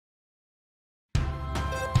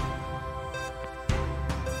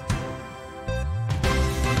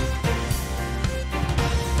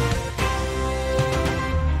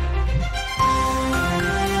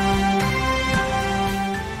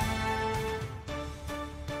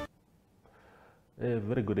A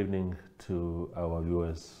very good evening to our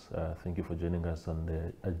viewers. Thank you for joining us on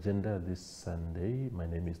the agenda this Sunday. My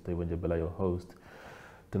name is Shelleygan Petersen, your host.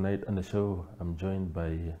 Tonight on the show, I'm joined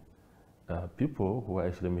by people who are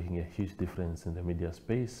actually making a huge difference in the media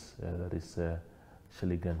space. That is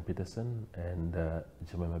Shelleygan Petersen and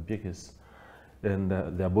Jemima Beukes. And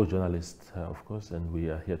they are both journalists, of course, and we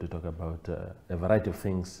are here to talk about a variety of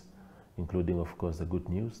things, including, of course, the good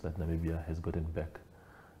news that Namibia has gotten back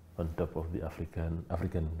on top of the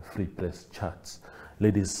African Free Press charts.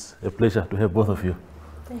 Ladies, a pleasure to have both of you.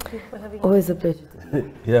 Thank you for having me. Always a pleasure.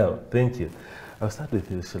 Yeah, thank you. I'll start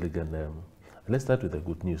with you, Shelleygan. Let's start with the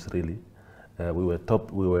good news, really. We were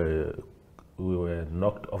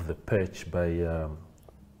knocked off the perch by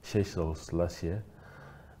Seychelles last year.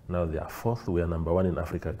 Now they are fourth. We are number one in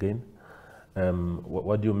Africa again.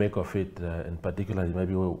 What do you make of it, in particular?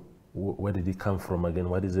 Maybe where did it come from again?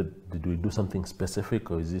 What is it? Did we do something specific,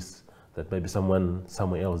 or is this that maybe someone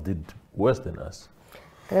somewhere else did worse than us?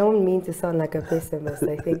 I don't mean to sound like a pessimist.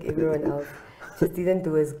 I think everyone else just didn't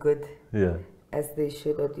do as good as they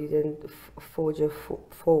should, or didn't forge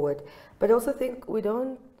forward. But I also think we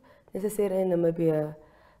don't necessarily in Namibia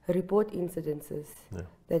report incidences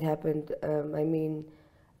that happened. I mean,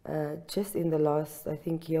 just in the last, I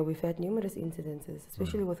think, year, we've had numerous incidences,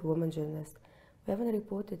 especially with women journalists. We haven't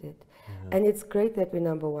reported it. And it's great that we're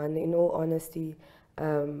number one. In all honesty,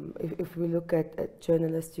 if we look at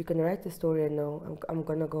journalists, you can write the story and know, I'm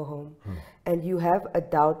going to go home. And you have a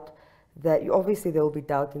doubt that, obviously there will be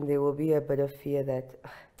doubt and there will be a bit of fear that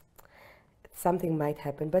something might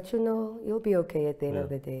happen. But you know, you'll be okay at the end of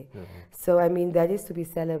the day. So, I mean, that is to be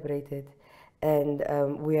celebrated. And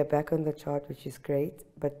we are back on the chart, which is great.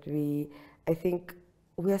 But I think,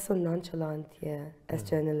 we are so nonchalant here as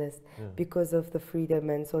journalists because of the freedom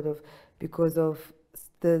and sort of because of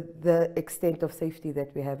the extent of safety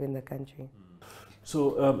that we have in the country.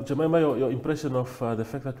 So, Jemima, your impression of the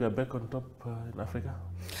fact that we are back on top in Africa?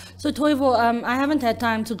 So, Toivo, I haven't had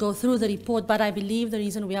time to go through the report, but I believe the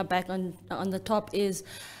reason we are back on the top is,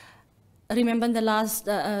 remember in the last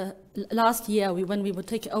year when we were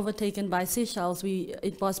overtaken by Seychelles,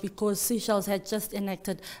 it was because Seychelles had just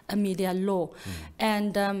enacted a media law.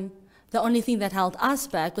 And the only thing that held us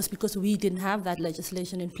back was because we didn't have that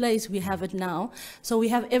legislation in place. We have it now. So we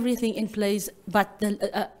have everything in place, but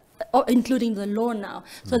including the law now.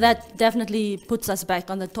 So that definitely puts us back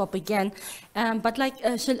on the top again. But like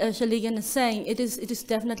Shelleygan is saying, it is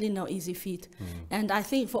definitely no easy feat. And I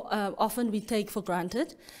think often we take for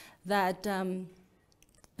granted that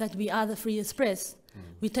we are the freest press.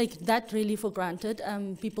 We take that really for granted.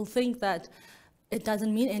 People think that it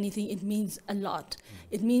doesn't mean anything. It means a lot.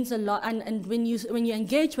 It means a lot. And when you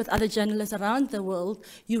engage with other journalists around the world,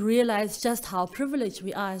 you realize just how privileged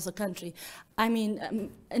we are as a country. I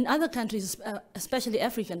mean, in other countries, especially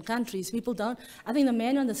African countries, people don't. I think the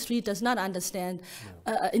man on the street does not understand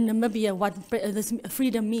in Namibia what this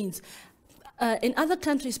freedom means. In other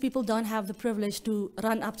countries, people don't have the privilege to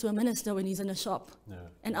run up to a minister when he's in a shop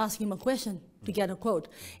and ask him a question to get a quote.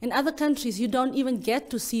 In other countries, you don't even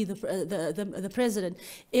get to see the president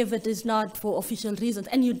if it is not for official reasons,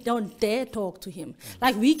 and you don't dare talk to him.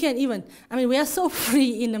 Like we can even, I mean, we are so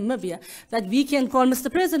free in Namibia that we can call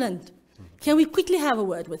Mr. President. Can we quickly have a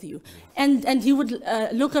word with you? And he would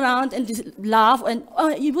look around and laugh, and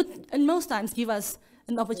he would, and most times, give us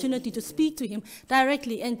an opportunity to speak to him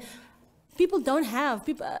directly. And people don't have,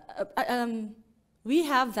 we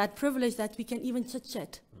have that privilege that we can even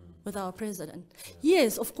chit-chat with our president.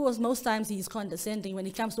 Yes, of course, most times he's condescending when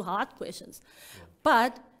it comes to hard questions.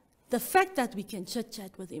 But the fact that we can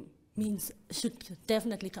chit-chat with him should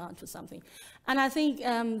definitely count for something. And I think,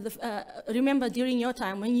 remember during your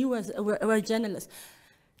time when you were a journalist,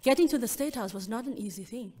 getting to the State House was not an easy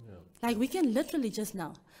thing. Like we can literally just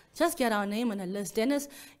get our name on a list. Dennis,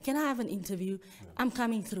 can I have an interview? I'm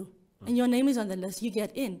coming through. And your name is on the list, you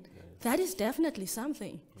get in. That is definitely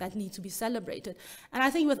something that needs to be celebrated. And I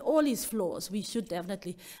think with all his flaws, we should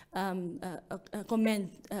definitely commend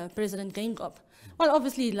President Geingob. Well,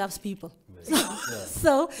 obviously he loves people.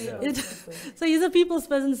 So he's a people's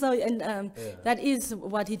person, that is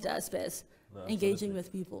what he does best, engaging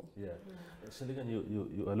with people. Shelleygan,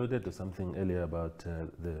 you alluded to something earlier about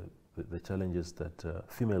the challenges that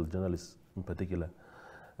female journalists in particular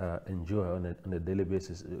endure on a daily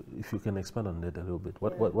basis. If you can expand on that a little bit.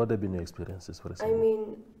 What have been your experiences, for example? I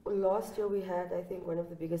mean, last year we had, I think, one of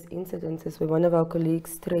the biggest incidences where one of our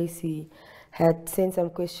colleagues, Tracy, had sent some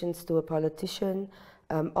questions to a politician,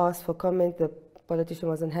 asked for comment. The politician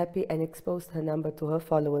wasn't happy and exposed her number to her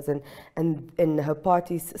followers and her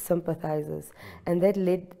party's sympathizers. And that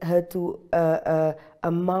led her to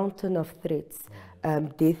a mountain of threats.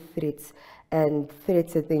 death threats and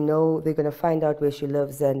threats that they know they're going to find out where she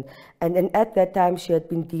lives. And at that time, she had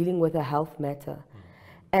been dealing with a health matter.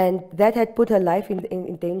 And that had put her life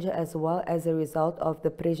in danger as well as a result of the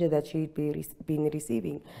pressure that she'd been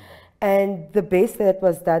receiving. And the best that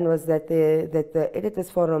was done was that the Editors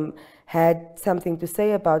Forum had something to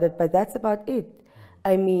say about it, but that's about it.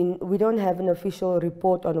 I mean, we don't have an official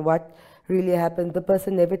report on what really happened. The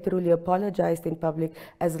person never truly apologized in public,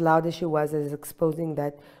 as loud as she was as exposing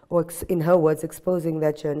that, or in her words, exposing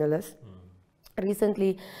that journalist.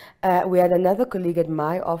 Recently, we had another colleague at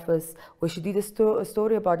my office where she did a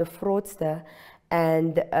story about a fraudster,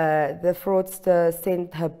 and the fraudster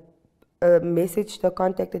sent her a message to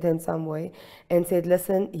contacted her in some way and said,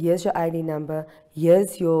 listen, here's your ID number,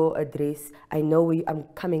 here's your address, I know I'm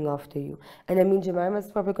coming after you. And I mean,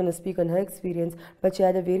 Jemima's probably going to speak on her experience, but she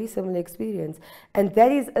had a very similar experience. And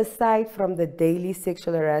that is aside from the daily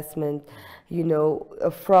sexual harassment, you know,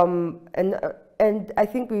 and I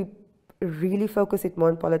think we really focus it more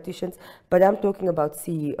on politicians, but I'm talking about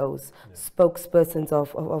CEOs, spokespersons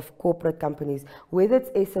of corporate companies, whether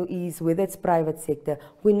it's SOEs, whether it's private sector,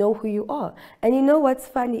 we know who you are. And you know what's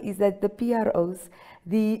funny is that the PROs,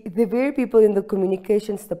 the very people in the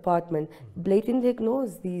communications department blatantly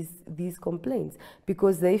ignores these complaints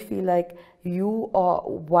because they feel like you are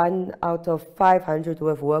one out of 500 who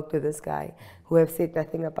have worked with this guy, who have said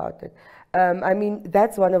nothing about it. I mean,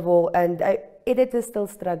 that's one of all, and editors still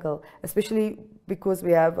struggle, especially because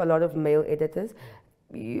we have a lot of male editors.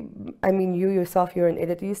 I mean, you yourself, you're an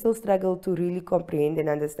editor, you still struggle to really comprehend and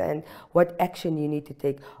understand what action you need to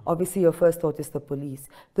take. Obviously, your first thought is the police.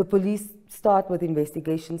 The police start with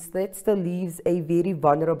investigations. That still leaves a very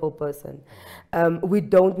vulnerable person.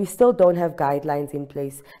 We still don't have guidelines in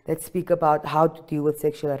place that speak about how to deal with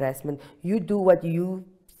sexual harassment. You do what you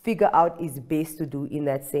figure out is best to do in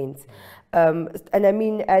that sense. And I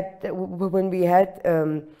mean, when we had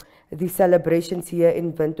the celebrations here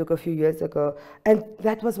in Windhoek a few years ago, and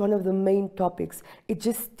that was one of the main topics. It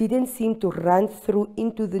just didn't seem to run through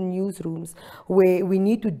into the newsrooms where we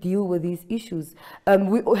need to deal with these issues.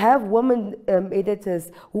 We have women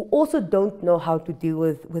editors who also don't know how to deal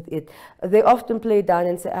with it. They often play down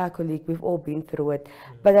and say, colleague, we've all been through it.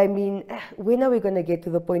 But I mean, when are we going to get to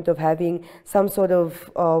the point of having some sort of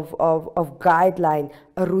guideline,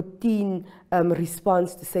 a routine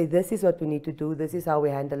response to say this is what we need to do, this is how we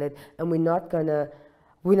handle it, and we're not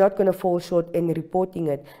gonna fall short in reporting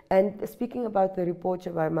it. And speaking about the report,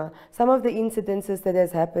 Jemima, some of the incidences that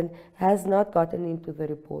has happened has not gotten into the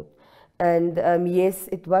report. And yes,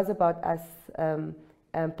 it was about us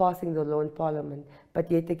passing the law in Parliament,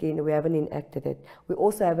 but yet again, we haven't enacted it. We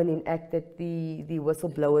also haven't enacted the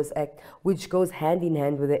Whistleblowers Act, which goes hand in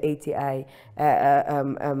hand with the ATI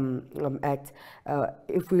Act.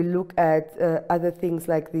 If we look at other things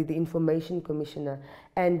like the Information Commissioner,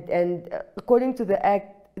 and according to the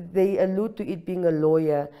Act, they allude to it being a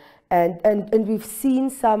lawyer, and we've seen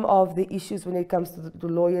some of the issues when it comes to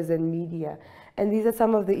lawyers and media. And these are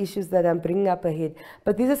some of the issues that I'm bringing up ahead.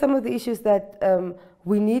 But these are some of the issues that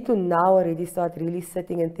we need to now already start really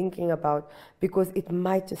sitting and thinking about, because it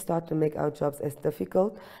might just start to make our jobs as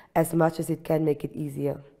difficult as much as it can make it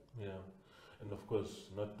easier. Yeah, and of course,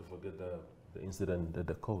 not to forget the incident at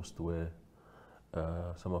the coast where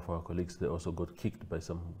some of our colleagues, they also got kicked by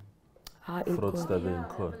some fraudster in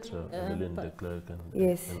court, Emmeline de Klerk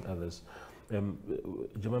and others.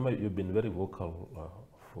 Jemima, you've been very vocal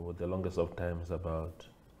for the longest of times about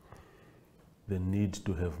the need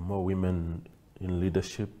to have more women in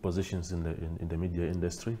leadership positions in the media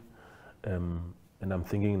industry. And I'm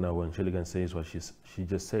thinking now when Shelleygan says what she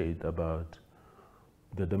just said about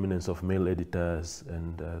the dominance of male editors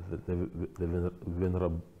and the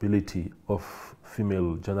vulnerability of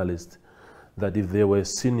female journalists, that if there were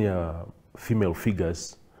senior female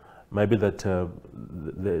figures, maybe that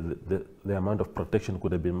the amount of protection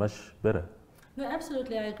could have been much better. No,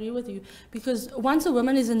 absolutely, I agree with you. Because once a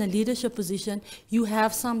woman is in a leadership position, you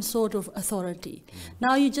have some sort of authority.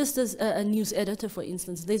 Now, you just as a news editor, for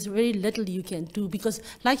instance, there's very little you can do because,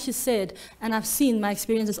 like she said, and I've seen, my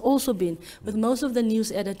experience has also been with most of the news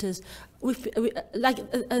editors,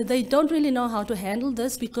 they don't really know how to handle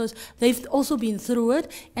this because they've also been through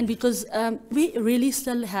it, and because we really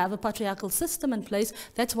still have a patriarchal system in place.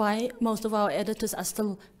 That's why most of our editors are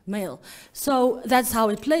still male. So that's how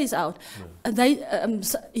it plays out.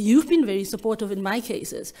 You've been very supportive in my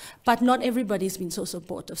cases, but not everybody's been so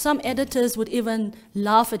supportive. Some editors would even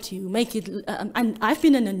laugh at you, make it, and I've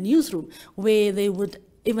been in a newsroom where they would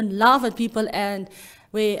even laugh at people, and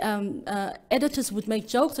where editors would make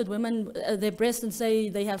jokes at women, their breasts, and say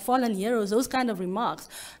they have fallen heroes, those kind of remarks.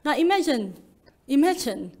 Now imagine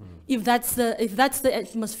Imagine if that's the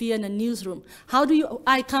atmosphere in a newsroom. How do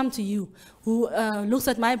I come to you, who looks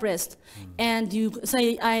at my breast, and you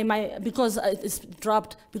say because it's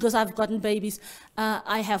dropped, because I've gotten babies,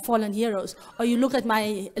 I have fallen heroes, or you look at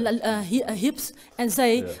my hips and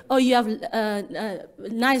say, oh, you have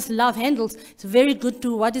nice love handles. It's very good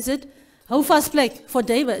to what is it? How fast plek for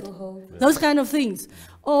David? Those kind of things.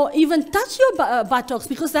 Or even touch your buttocks,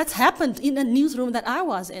 because that's happened in a newsroom that I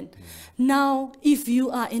was in. Now, if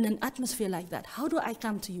you are in an atmosphere like that, how do I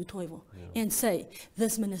come to you, Toivo, and say,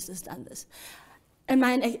 this minister's done this? In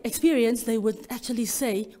my experience, they would actually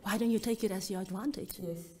say, why don't you take it as your advantage?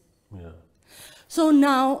 Yes. Yeah. So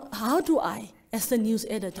now, how do I, as the news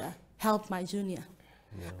editor, help my junior?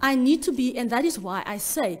 I need to be, and that is why I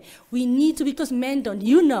say we need to, because men don't.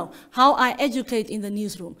 You know how I educate in the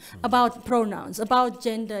newsroom about pronouns, about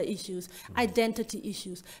gender issues, identity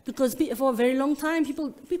issues, because for a very long time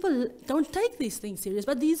people don't take these things serious,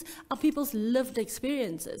 but these are people's lived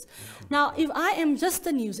experiences. Now, if I am just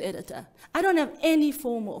a news editor, I don't have any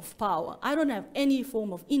form of power, I don't have any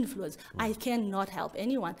form of influence, I cannot help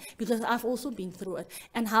anyone, because I've also been through it.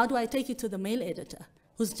 And how do I take it to the male editor,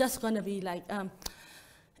 who's just going to be like,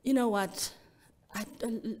 you know what,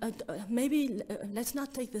 maybe let's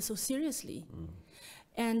not take this so seriously.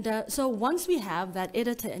 And so once we have that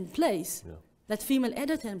editor in place, that female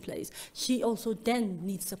editor in place, she also then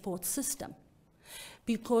needs support system.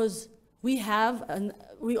 Because we have,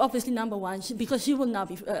 we obviously, number one, because she will now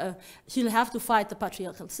be, she'll have to fight the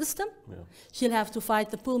patriarchal system. She'll have to fight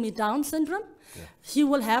the pull me down syndrome. She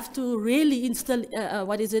will have to really instill,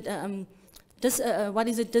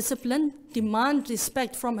 discipline, demand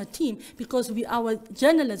respect from a team, because our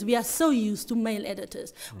journalists, we are so used to male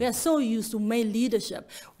editors. We are so used to male leadership.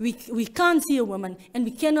 We can't see a woman, and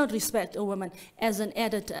we cannot respect a woman as an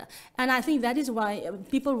editor. And I think that is why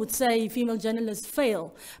people would say female journalists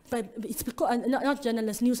fail, but it's because, not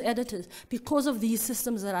journalists, news editors, because of these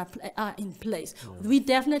systems that are in place. We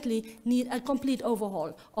definitely need a complete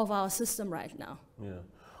overhaul of our system right now. Yeah.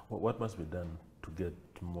 Well, what must be done to get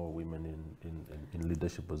more women in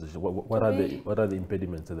leadership positions? What are the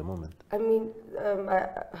impediments at the moment? I mean,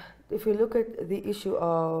 if you look at the issue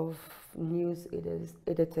of news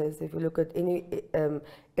editors, if you look at any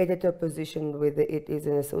editor position, whether it is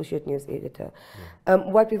an associate news editor,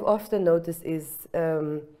 what we've often noticed is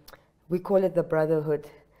we call it the brotherhood.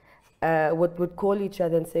 What would call each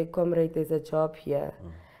other and say, comrade, there's a job here.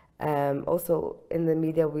 Also in the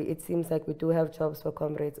media, it seems like we do have jobs for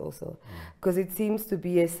comrades also, because it seems to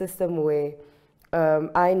be a system where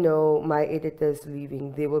I know my editor's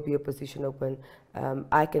leaving, there will be a position open.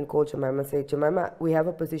 I can call Jemima and say, Jemima, we have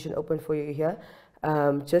a position open for you here.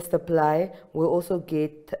 Just apply. We'll also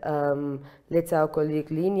get, let's say, our colleague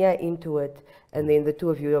Linia into it, and then the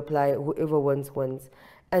two of you apply, whoever wins.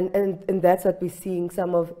 And that's what we're seeing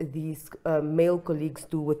some of these male colleagues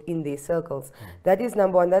do within their circles. That is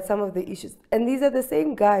number one. That's some of the issues. And these are the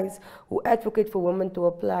same guys who advocate for women to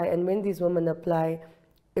apply. And when these women apply,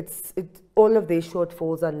 all of their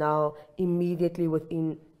shortfalls are now immediately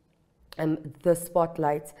within the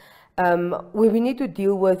spotlight. We need to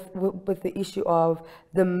deal with the issue of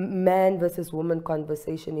the man versus woman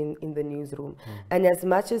conversation in the newsroom. And as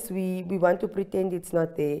much as we want to pretend it's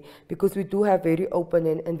not there, because we do have very open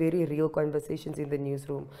and very real conversations in the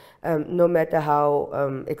newsroom, no matter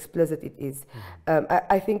how explicit it is.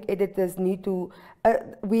 I think editors need to,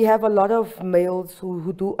 we have a lot of males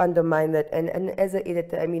who do undermine that, and as an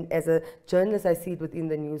editor, I mean, as a journalist, I see it within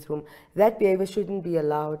the newsroom. That behavior shouldn't be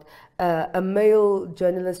allowed. A male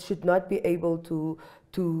journalist should not be able to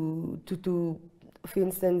for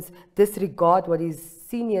instance, disregard what his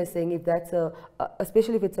senior is saying, if that's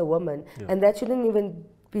especially if it's a woman, and that shouldn't even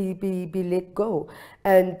be let go.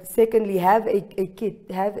 And secondly, have a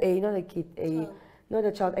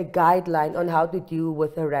guideline on how to deal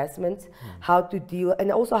with harassment, how to deal,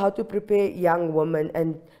 and also how to prepare young women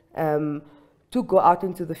and to go out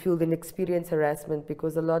into the field and experience harassment,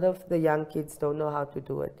 because a lot of the young kids don't know how to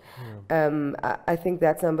do it. I think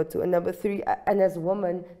that's number two. And number three, and as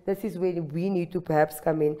women, this is where we need to perhaps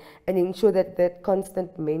come in and ensure that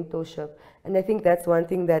constant mentorship. And I think that's one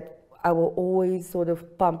thing that I will always sort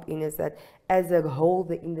of pump in, is that as a whole,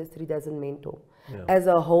 the industry doesn't mentor. As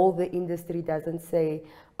a whole, the industry doesn't say,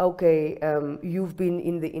 okay, you've been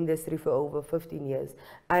in the industry for over 15 years.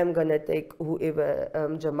 I'm going to take whoever,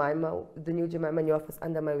 Jemima, the new Jemima in your office,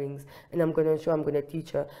 under my wings, and I'm going to ensure I'm going to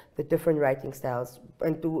teach her the different writing styles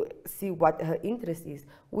and to see what her interest is.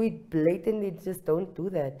 We blatantly just don't do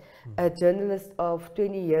that. A journalist of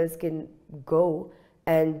 20 years can go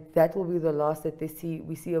and that will be the loss that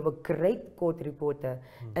we see of a great court reporter,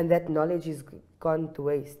 and that knowledge is gone to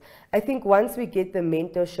waste. I think once we get the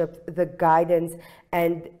mentorship, the guidance,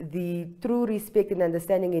 and the true respect and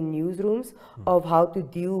understanding in newsrooms of how to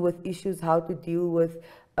deal with issues, how to deal with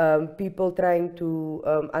people trying to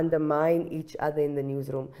undermine each other in the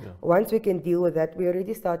newsroom. Once we can deal with that, we're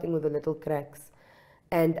already starting with the little cracks.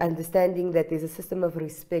 And understanding that there's a system of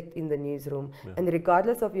respect in the newsroom. And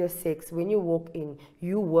regardless of your sex, when you walk in,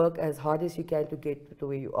 you work as hard as you can to get to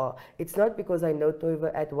where you are. It's not because I know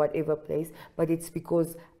Toiva at whatever place, but it's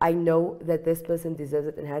because I know that this person deserves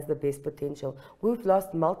it and has the best potential. We've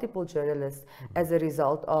lost multiple journalists as a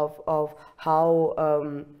result of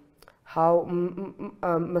how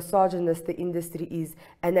misogynist the industry is,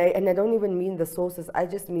 and I don't even mean the sources, I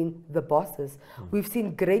just mean the bosses. We've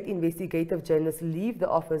seen great investigative journalists leave the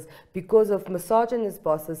office because of misogynist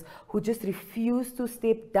bosses who just refuse to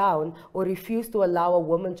step down or refuse to allow a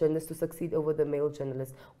woman journalist to succeed over the male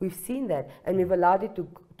journalist. We've seen that, and we've allowed it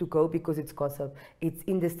to go because it's gossip, it's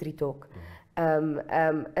industry talk.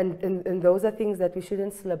 And those are things that we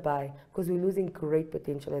shouldn't slip by, because we're losing great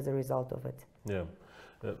potential as a result of it. Yeah.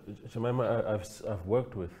 Jemima, I've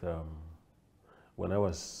worked with, when I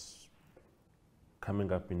was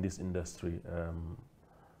coming up in this industry,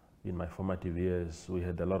 in my formative years, we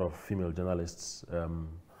had a lot of female journalists.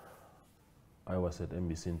 I was at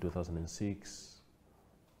NBC in 2006,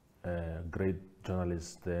 great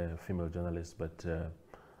journalists there, female journalists, but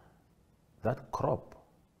that crop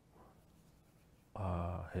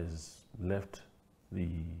has left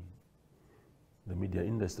the media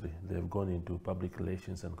industry. They've gone into public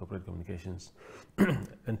relations and corporate communications.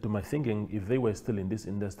 And to my thinking, if they were still in this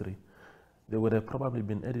industry, they would have probably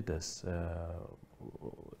been editors.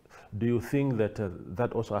 Do you think that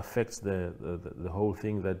that also affects the whole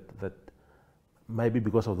thing, that maybe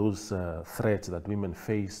because of those threats that women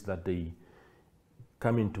face, that they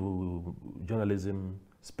come into journalism,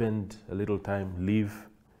 spend a little time, leave?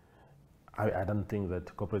 I don't think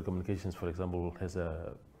that corporate communications, for example,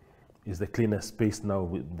 is the cleanest space now.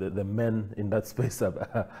 The men in that space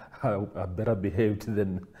are better behaved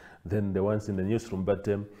than the ones in the newsroom. But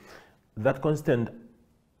that constant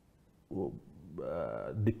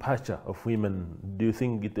departure of women, do you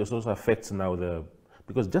think it also affects now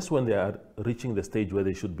because just when they are reaching the stage where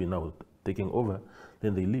they should be now taking over,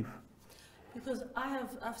 then they leave? Because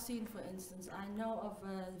I've seen, for instance, I know of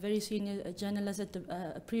a very senior journalist at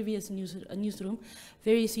the previous newsroom,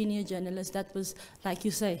 very senior journalist that was, like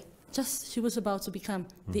you say, she was about to become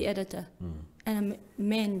the editor, and a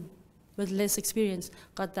man with less experience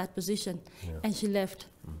got that position, and she left,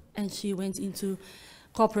 and she went into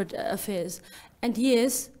corporate affairs. And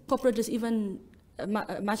yes, corporate is even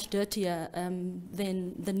much dirtier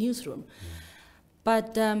than the newsroom.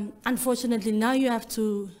 But unfortunately, now you have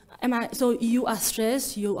to. So you are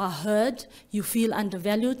stressed, you are hurt, you feel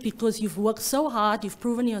undervalued because you've worked so hard, you've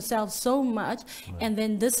proven yourself so much, and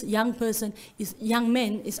then this young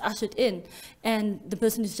man is ushered in, and the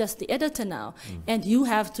person is just the editor now, and you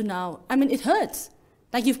have to now. I mean, it hurts.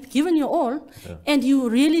 Like, you've given your all, and you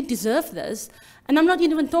really deserve this. And I'm not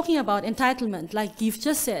even talking about entitlement, like you've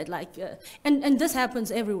just said, and this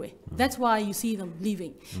happens everywhere. That's why you see them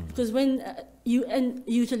leaving. Because when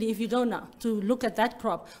usually if you go now to look at that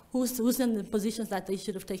crop, who's in the positions that they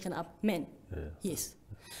should have taken up? Men. Yes.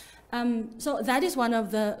 So that is one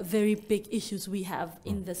of the very big issues we have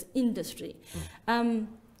in this industry.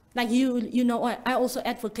 Like you know, I also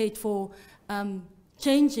advocate for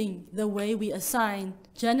changing the way we assign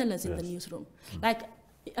journalists in the newsroom. Like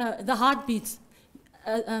the heartbeats.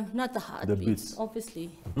 Not the heartbeats, obviously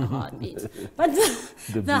the heartbeats, but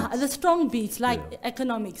the strong beats, like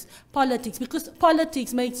economics, politics, because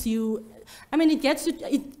politics makes you, I mean,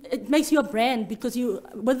 it makes you a brand, because you,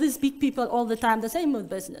 with these big people all the time, the same with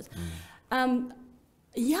business. A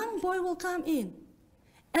young boy will come in,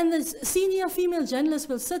 and the senior female journalist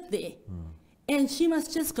will sit there, and she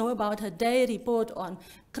must just go about her day, report on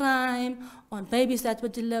crime, on babies that were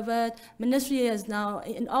delivered. Ministry has now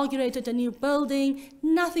inaugurated a new building.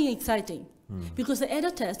 Nothing exciting, because the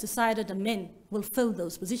editor has decided the men will fill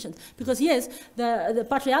those positions. Because yes, the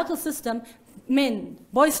patriarchal system, men,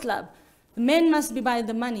 boys club, the men must be by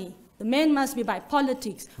the money. The men must be by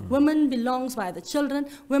politics. Women belongs by the children.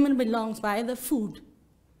 Women belongs by the food.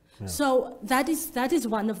 So that is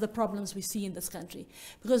one of the problems we see in this country,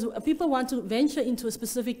 because people want to venture into a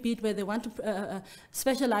specific beat where they want to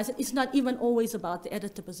specialize. It's not even always about the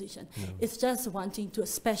editor position. It's just wanting to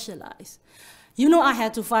specialize. You know, I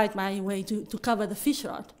had to fight my way to cover the fish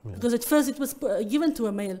rod, because at first it was given to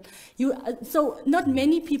a male. So not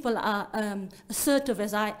many people are assertive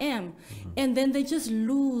as I am, and then they just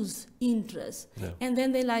lose interest, and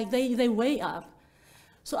then they weigh up.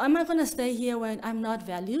 So am I going to stay here when I'm not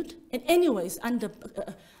valued? And anyways,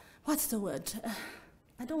 what's the word?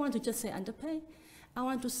 I don't want to just say underpaid. I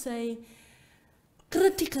want to say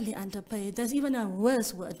critically underpaid. There's even a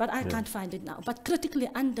worse word, but I can't find it now. But critically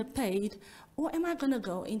underpaid, or am I going to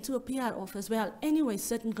go into a PR office where I'll anyway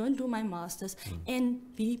sit and go and do my master's and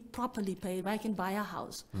be properly paid, where I can buy a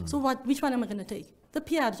house? So which one am I going to take? The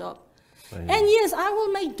PR job. And yes, I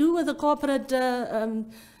will make do with the corporate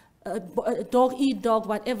dog eat dog,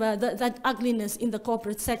 whatever, that ugliness in the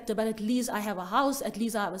corporate sector, but at least I have a house, at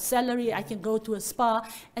least I have a salary, I can go to a spa,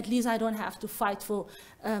 at least I don't have to fight for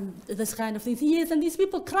this kind of things. Yes, and these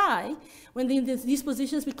people cry when they're in these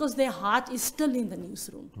positions because their heart is still in the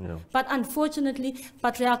newsroom. But unfortunately,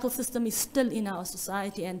 patriarchal system is still in our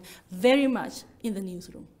society and very much in the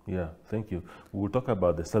newsroom. Yeah, thank you. We'll talk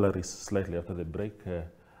about the salaries slightly after the break.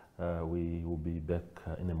 We will be back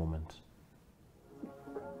in a moment.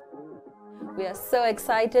 We are so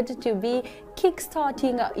excited to be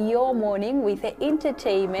kickstarting your morning with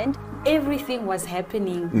entertainment. Everything was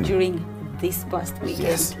happening during this past weekend.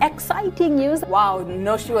 Yes. Exciting news. Wow,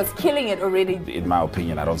 no, she was killing it already. In my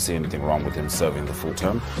opinion, I don't see anything wrong with him serving the full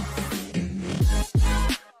term.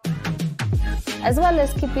 As well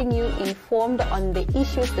as keeping you informed on the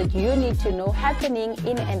issues that you need to know happening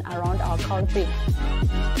in and around our country.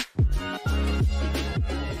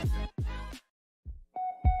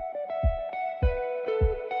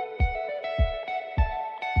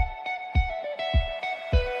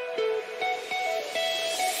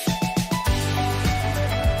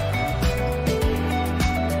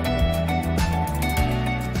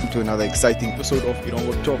 To another exciting episode of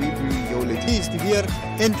Irongo Top. Jou let hier die weer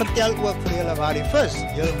en vertel ook vir julle waar die vis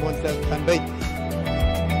julle mondlik gaan byt.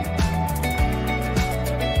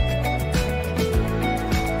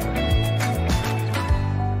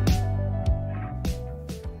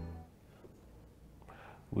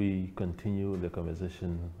 We continue the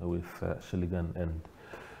conversation with Shelleygan and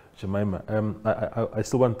Jemima. I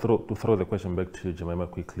still want to throw the question back to Jemima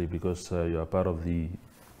quickly, because you are part of the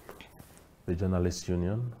Journalists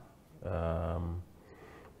Union.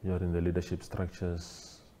 You're in the leadership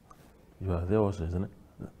structures. You are there also, isn't it?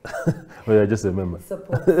 Or you're just a member?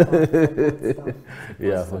 Support staff.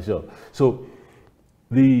 Yeah, for sure. So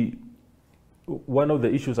one of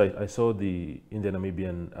the issues I saw the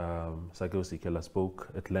Namibian Sakeo Sikela spoke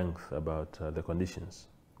at length about the conditions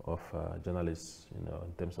of journalists,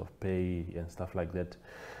 in terms of pay and stuff like that.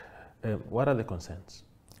 What are the concerns?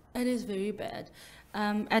 It is very bad.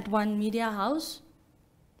 At one media house,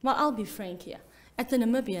 well, I'll be frank here. At the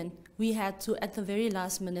Namibian, we had to, at the very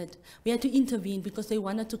last minute, we had to intervene because they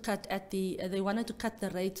wanted to cut the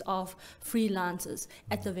rates of freelancers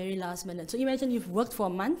at the very last minute. So imagine you've worked for a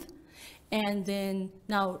month, and then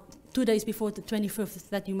now 2 days before the 25th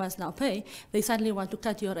that you must now pay, they suddenly want to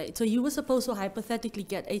cut your rate. So you were supposed to hypothetically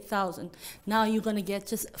get 8,000. Now you're going to get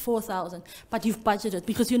just 4,000. But you've budgeted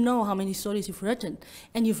because you know how many stories you've written.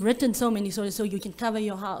 And you've written so many stories so you can cover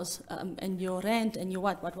your house and your rent and your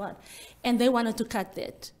what. And they wanted to cut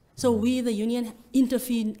that. So we, the union,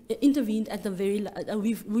 intervened at the very,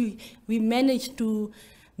 we managed to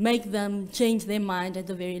make them change their mind at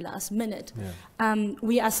the very last minute.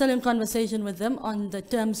 We are still in conversation with them on the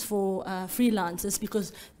terms for freelancers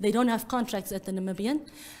because they don't have contracts at the Namibian.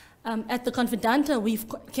 At the Confidanta, we've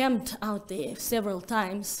camped out there several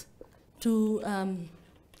times to,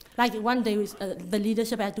 like one day the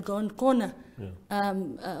leadership had to go and corner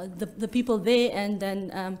the people there, and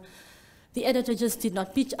then the editor just did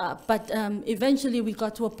not pitch up. But eventually we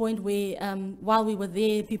got to a point where while we were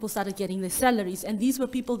there, people started getting their salaries. And these were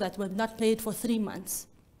people that were not paid for 3 months.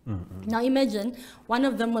 Now imagine, one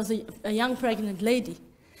of them was a young pregnant lady.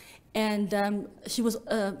 And she was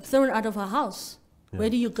thrown out of her house. Where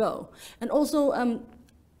do you go? And also,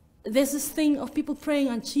 there's this thing of people preying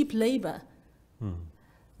on cheap labor.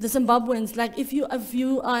 The Zimbabweans, like if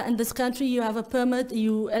you are in this country, you have a permit,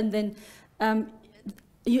 and then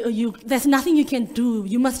there's nothing you can do.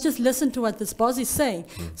 You must just listen to what this boss is saying.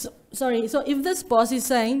 So if this boss is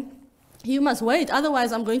saying, you must wait,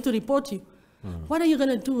 otherwise I'm going to report you. What are you going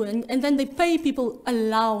to do? And then they pay people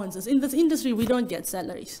allowances. In this industry, we don't get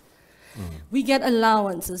salaries. We get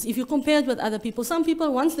allowances. If you compare it with other people, some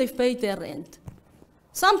people, once they've paid their rent,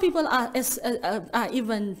 some people are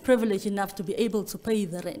even privileged enough to be able to pay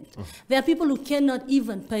the rent. There are people who cannot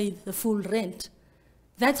even pay the full rent.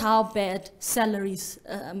 That's how bad salaries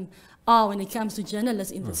are when it comes to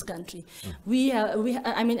journalists in this country.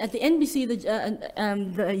 I mean, at the NBC,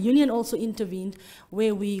 the union also intervened,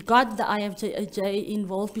 where we got the IFJ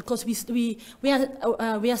involved, because we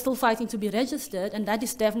are still fighting to be registered, and that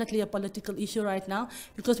is definitely a political issue right now,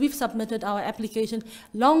 because we've submitted our application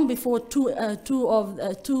long before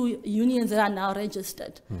two unions that are now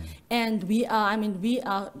registered, and we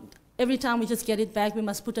are. Every time we just get it back, we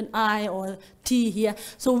must put an I or a T here.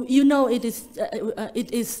 So you know it is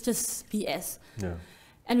just BS. Yeah.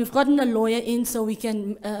 And we've gotten a lawyer in so we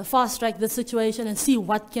can fast track the situation and see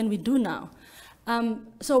what can we do now.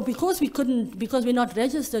 So because we're not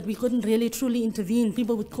registered, we couldn't really truly intervene.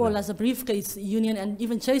 People would call us a briefcase union and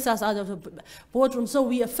even chase us out of the boardroom. So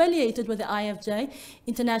we affiliated with the IFJ,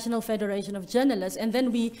 International Federation of Journalists, and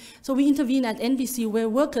then we intervened at NBC, where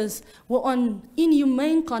workers were on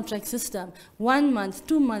inhumane contract system, 1 month,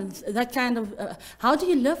 2 months, that kind of, how do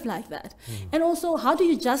you live like that? And also, how do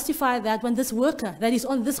you justify that when this worker that is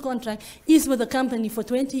on this contract is with the company for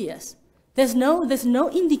 20 years? There's no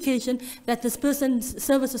indication that this person's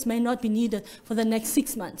services may not be needed for the next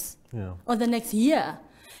 6 months or the next year.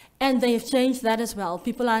 And they have changed that as well.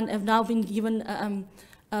 People have now been given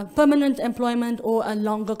permanent employment or a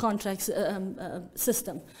longer contracts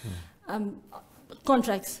system,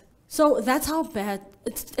 contracts. So that's how bad,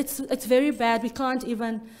 it's very bad. We can't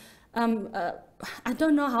even, I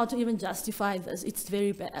don't know how to even justify this. It's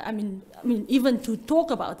very bad. I mean, even to talk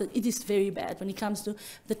about it, it is very bad when it comes to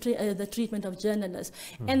the treatment of journalists.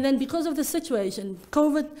 And then because of the situation,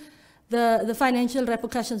 COVID, the financial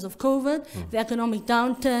repercussions of COVID, the economic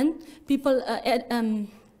downturn, people,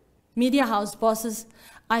 media house bosses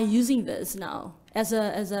are using this now as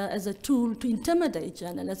a tool to intimidate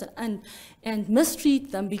journalists and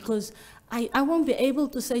mistreat them, because I won't be able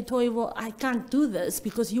to say, Toivo, I can't do this,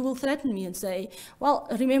 because you will threaten me and say, well,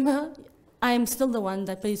 remember, I am still the one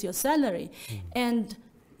that pays your salary. And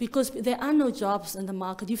because there are no jobs in the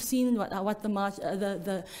market, you've seen what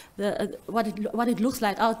it looks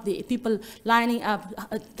like out there. People lining up,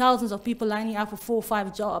 thousands of people lining up for 4 or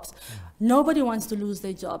 5 jobs. Nobody wants to lose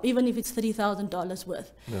their job, even if it's $3,000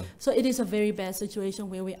 worth. So it is a very bad situation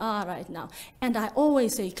where we are right now. And I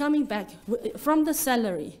always say, coming back from the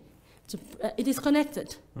salary, it is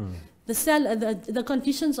connected. The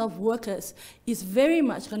conditions of workers is very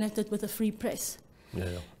much connected with the free press.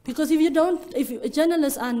 Because if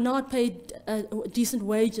journalists are not paid decent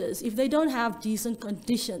wages, if they don't have decent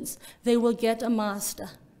conditions, they will get a master.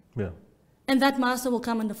 And that master will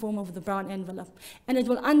come in the form of the brown envelope. And it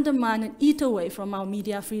will undermine and eat away from our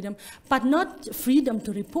media freedom, but not freedom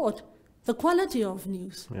to report, the quality of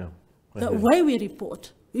news, the way we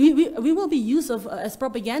report. We will be used as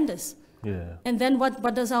propagandists. And then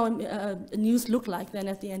what does our news look like then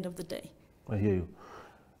at the end of the day? I hear you.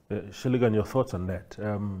 Shelleygan, your thoughts on that?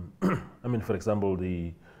 I mean, for example,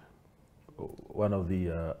 one of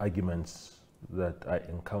the arguments that I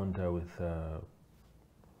encounter with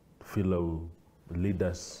fellow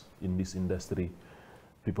leaders in this industry,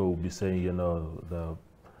 people will be saying, you know,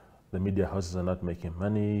 the media houses are not making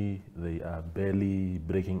money, they are barely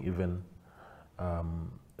breaking even,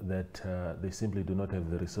 that they simply do not have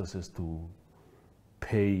the resources to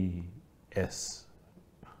pay as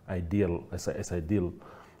ideal.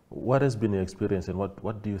 What has been your experience, and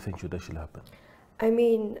what do you think should actually happen? I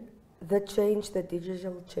mean, the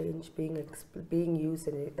digital change being used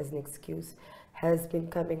as an excuse has been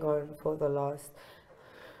coming on for the last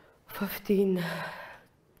 15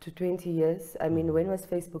 to 20 years. I mean, when was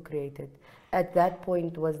Facebook created? At that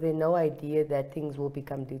point, was there no idea that things will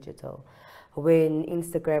become digital? When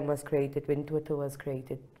Instagram was created, when Twitter was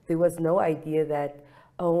created, there was no idea that,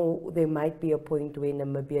 oh, there might be a point where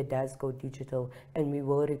Namibia does go digital and we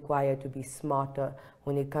will require to be smarter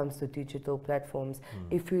when it comes to digital platforms.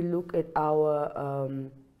 If you look at our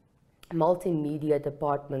multimedia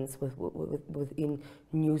departments within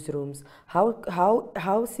newsrooms,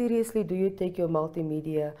 how seriously do you take your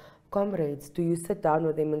multimedia comrades? Do you sit down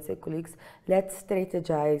with them and say, colleagues, let's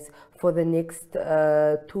strategize for the next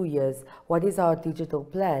 2 years? What is our digital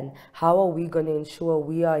plan? How are we going to ensure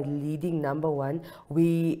we are leading number one?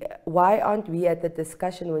 Why aren't we at the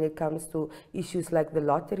discussion when it comes to issues like the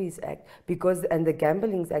Lotteries Act and the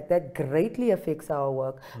Gamblings Act? That greatly affects our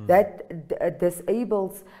work. That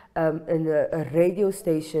disables radio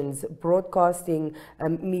stations, broadcasting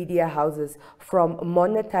media houses from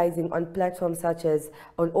monetizing on platforms such as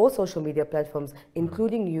on all social media platforms,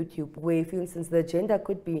 including YouTube, where, for instance, the agenda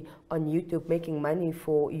could be on YouTube making money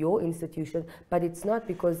for your institution, but it's not,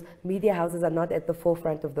 because media houses are not at the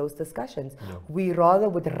forefront of those discussions. No. We rather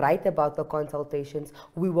would write about the consultations.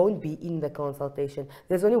 We won't be in the consultation.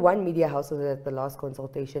 There's only one media house that was at the last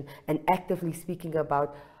consultation and actively speaking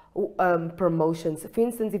about promotions. For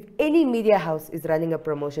instance, if any media house is running a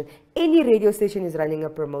promotion, any radio station is running a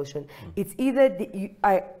promotion, it's either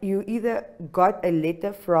you either got a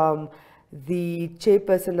letter from the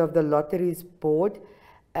chairperson of the lotteries board,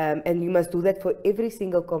 and you must do that for every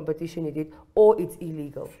single competition you did, or it's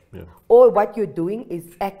illegal. Yeah. Or what you're doing is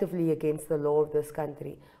actively against the law of this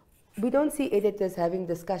country. We don't see editors having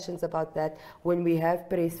discussions about that when we have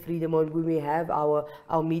press freedom or when we have our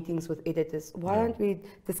meetings with editors. Why aren't we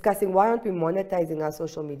discussing, why aren't we monetizing our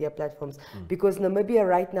social media platforms? Because Namibia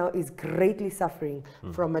right now is greatly suffering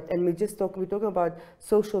from it. And we're talking about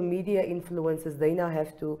social media influencers. They now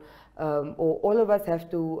have to, or all of us have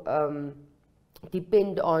to,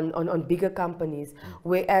 depend on bigger companies,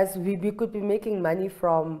 whereas we could be making money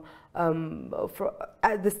from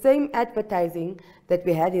the same advertising that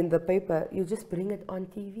we had in the paper. You just bring it on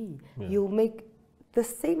TV. Yeah. You'll make the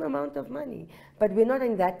same amount of money, but we're not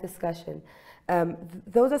in that discussion.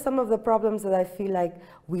 Those are some of the problems that I feel like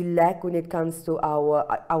we lack when it comes to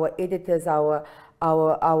our editors, our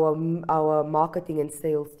marketing and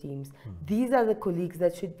sales teams. These are the colleagues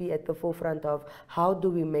that should be at the forefront of how do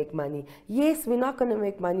we make money. Yes, we're not going to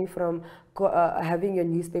make money from having your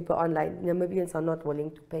newspaper online. Namibians are not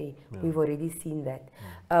willing to pay. Yeah. We've already seen that.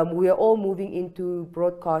 We are all moving into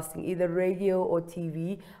broadcasting, either radio or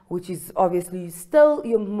TV, which is obviously still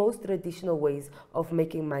your most traditional ways of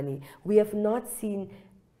making money. We have not seen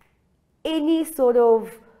any sort of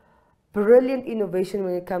brilliant innovation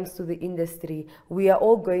when it comes to the industry. We are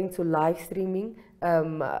all going to live streaming.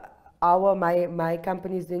 My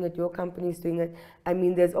company is doing it, your company is doing it. I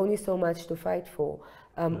mean, there's only so much to fight for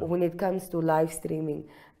when it comes to live streaming.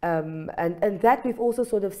 And that we've also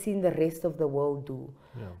sort of seen the rest of the world do.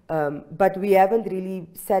 Yeah. But we haven't really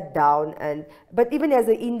sat down but even as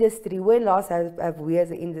an industry, when last have we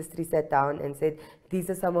as an industry sat down and said, these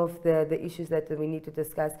are some of the issues that we need to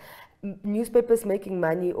discuss. Newspapers making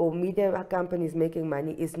money or media companies making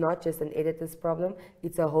money is not just an editor's problem,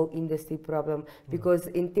 it's a whole industry problem. Because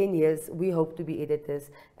in 10 years, we hope to be editors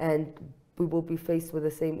and we will be faced with the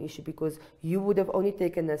same issue, because you would have only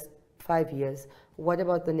taken us 5 years. What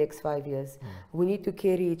about the next 5 years? We need to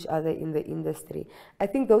carry each other in the industry. I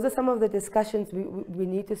think those are some of the discussions we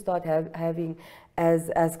need to start having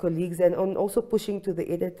as colleagues, and also pushing to the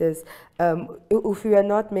editors. If we are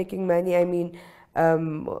not making money, I mean,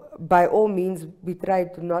 by all means, we try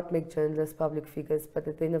to not make journalists public figures, but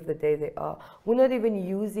at the end of the day, they are. We're not even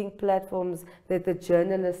using platforms that the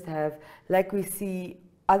journalists have, like we see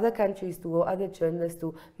other countries do or other journalists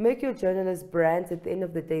do. Make your journalists brands. At the end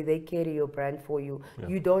of the day, they carry your brand for you. Yeah.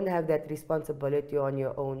 You don't have that responsibility on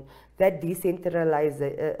your own. That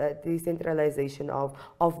decentralization of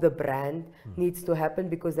the brand needs to happen,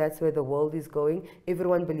 because that's where the world is going.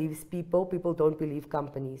 Everyone believes people. People don't believe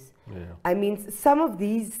companies. Yeah. I mean, some of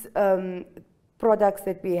these products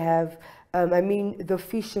that we have, I mean, the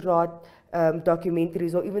fish rot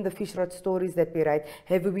documentaries, or even the fish rot stories that we write,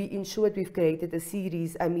 have we ensured we've created a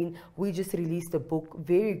series? I mean, we just released a book,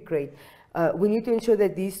 very great. We need to ensure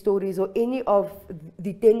that these stories, or any of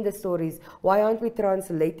the tender stories, why aren't we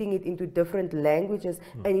translating it into different languages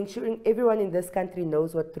and ensuring everyone in this country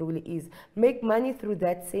knows what truly is? Make money through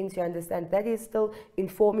that sense, you understand? That is still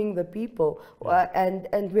informing the people.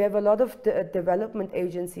 And we have a lot of development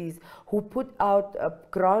agencies who put out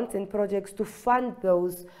grants and projects to fund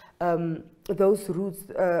those routes,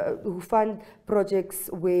 who fund projects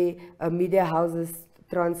where media houses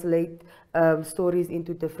translate stories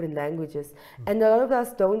into different languages. And a lot of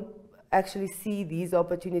us don't actually see these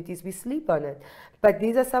opportunities. We sleep on it. But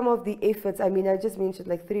these are some of the efforts. I mean, I just mentioned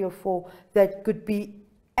like 3 or 4 that could be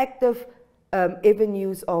active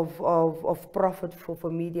avenues of profit for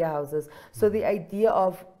media houses. So the idea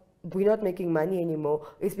of we're not making money anymore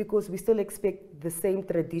is because we still expect the same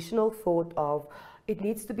traditional thought of It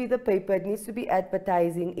needs to be the paper, it needs to be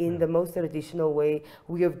advertising in the most traditional way.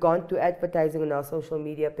 We have gone to advertising on our social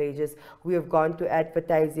media pages. We have gone to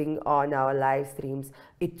advertising on our live streams.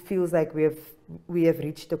 It feels like we have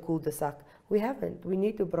reached the cul-de-sac. We haven't. We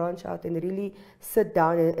need to branch out and really sit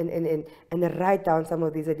down and write down some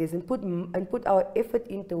of these ideas and put our effort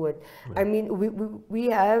into it. I mean, we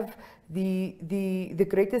have the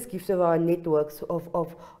greatest gift of our networks,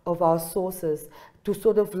 of our sources, to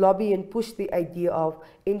sort of lobby and push the idea of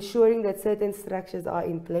ensuring that certain structures are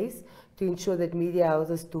in place to ensure that media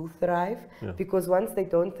houses do thrive. Because once they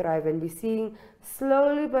don't thrive, and we're seeing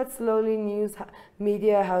slowly but slowly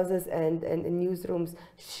media houses and newsrooms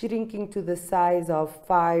shrinking to the size of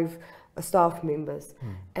 5 staff members.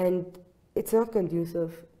 And it's not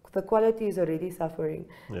conducive. The quality is already suffering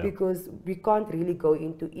because we can't really go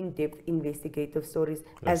into in-depth investigative stories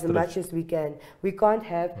as much as we can. We can't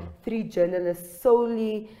have 3 journalists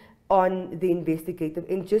solely on the investigative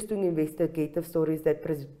and just doing investigative stories that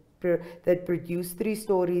produce 3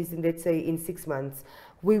 stories in, let's say, in 6 months.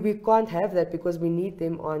 We can't have that because we need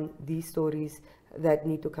them on these stories that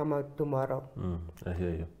need to come out tomorrow. I hear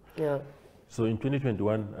you. Yeah. So in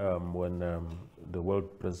 2021, when the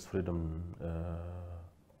World Press Freedom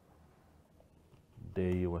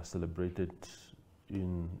Day was celebrated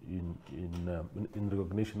in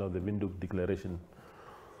recognition of the Windhoek Declaration,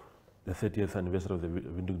 the 30th anniversary of the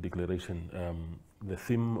Windhoek Declaration, the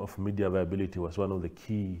theme of media viability was one of the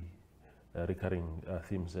key recurring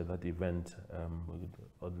themes at that event.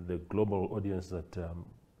 The global audience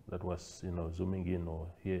that was zooming in or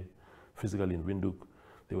here physically in Windhoek,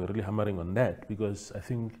 they were really hammering on that, because I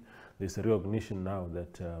think there's a recognition now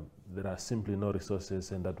that there are simply no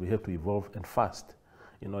resources and that we have to evolve and fast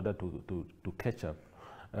in order to catch up.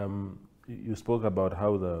 You spoke about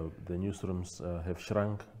how the newsrooms have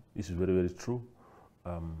shrunk. This is very, very true.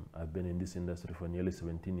 I've been in this industry for nearly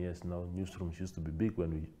 17 years now. Newsrooms used to be big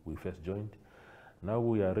when we first joined. Now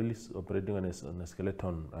we are really operating on a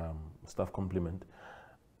skeleton staff complement.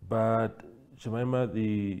 But Jemima,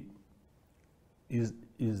 is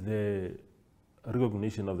the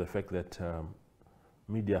recognition of the fact that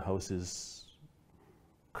media houses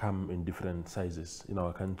come in different sizes in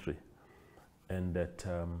our country, and that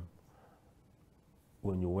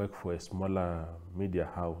when you work for a smaller media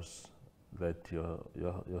house, that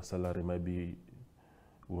your salary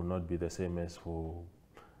will not be the same as for,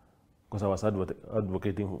 because I was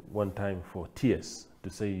advocating one time for tiers, to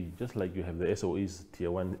say just like you have the SOEs,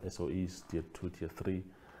 tier 1 SOEs, tier 2, tier 3,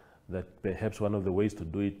 that perhaps one of the ways to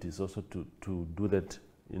do it is also to do that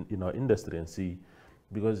in our industry and see,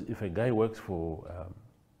 because if a guy works for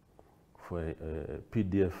a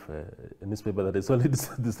PDF, a newspaper that is only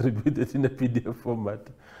distributed in a PDF format,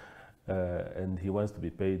 and he wants to be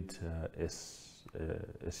paid as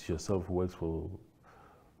yourself, who works for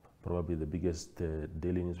probably the biggest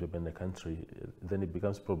daily newspaper in the country, then it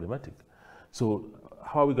becomes problematic. So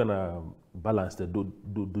how are we going to balance that?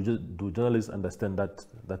 Do journalists understand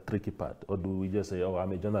that tricky part, or do we just say, oh,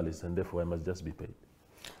 I'm a journalist and therefore I must just be paid?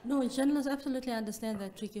 No, journalists absolutely understand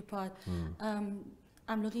that tricky part.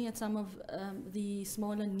 I'm looking at some of the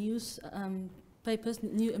smaller news papers,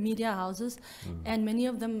 media houses, and many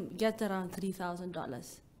of them get around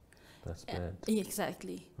 $3,000. That's bad.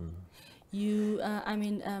 Exactly.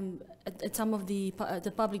 At some of the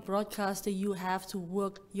public broadcaster, you have to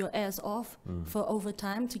work your ass off for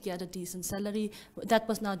overtime to get a decent salary. That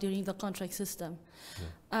was now during the contract system.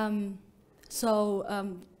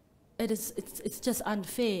 It's just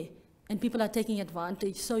unfair, and people are taking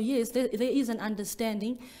advantage. So yes, there is an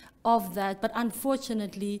understanding of that, but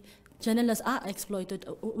unfortunately, journalists are exploited,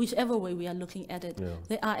 whichever way we are looking at it.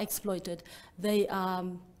 They are exploited. They are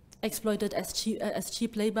exploited as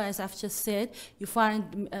cheap labor, as I've just said. You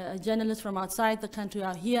find journalists from outside the country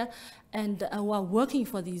are here and who are working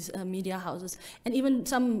for these media houses. And even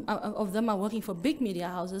some of them are working for big media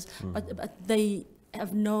houses, but they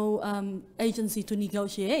have no agency to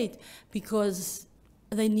negotiate because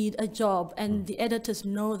they need a job, and the editors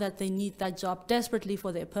know that they need that job desperately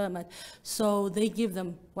for their permit. So they give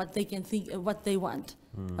them what they can think, what they want,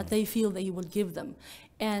 what they feel they will give them.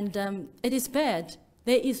 And it is bad.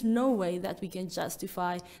 There is no way that we can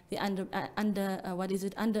justify the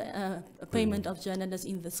payment of journalists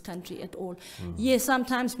in this country at all. Yes,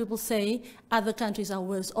 sometimes people say other countries are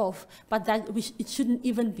worse off, but it shouldn't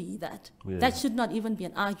even be that. That should not even be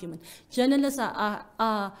an argument. Journalists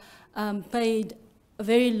are paid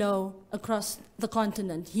very low across the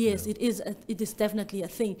continent. Yes, it is definitely a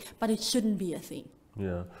thing, but it shouldn't be a thing.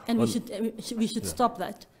 And we should stop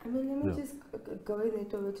that. I mean, let me just go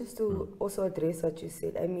there just to also address what you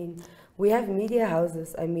said. I mean, we have media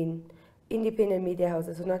houses. I mean, independent media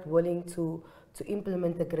houses are not willing to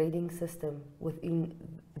implement a grading system within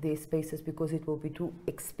their spaces because it will be too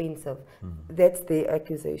expensive. That's their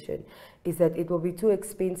accusation, is that it will be too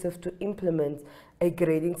expensive to implement a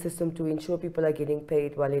grading system to ensure people are getting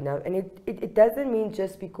paid well enough. And it doesn't mean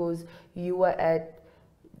just because you are at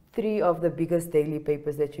 3 of the biggest daily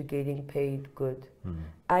papers that you're getting paid good.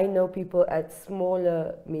 I know people at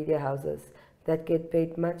smaller media houses that get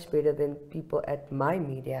paid much better than people at my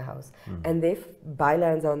media house. And their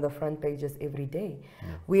bylines are on the front pages every day.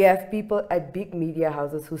 We have people at big media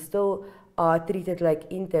houses who still are treated like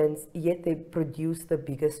interns, yet they produce the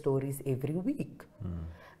biggest stories every week.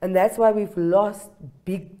 And that's why we've lost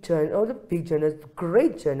great journalists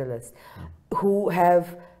who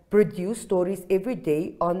have produce stories every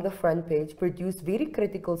day on the front page, produce very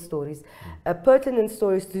critical stories, pertinent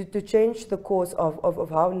stories to change the course of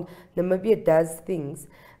how Namibia does things.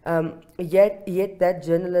 Yet that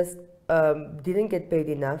journalist didn't get paid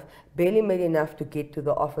enough, barely made enough to get to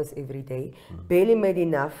the office every day, barely made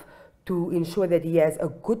enough to ensure that he has a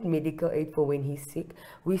good medical aid for when he's sick.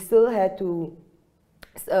 We still had to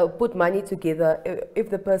put money together if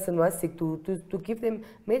the person was sick to give them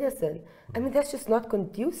medicine. I mean, that's just not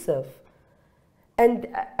conducive. And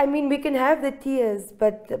I mean, we can have the tears,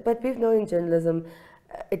 but we've known in journalism,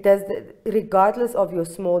 it does, regardless of your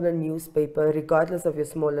smaller newspaper, regardless of your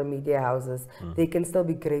smaller media houses, there can still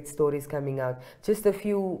be great stories coming out. Just a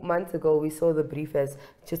few months ago, we saw The Brief as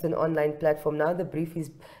just an online platform. Now The Brief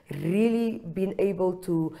is really been able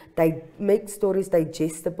to make stories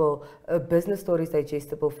digestible, business stories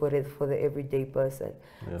digestible for the everyday person.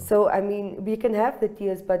 So, I mean, we can have the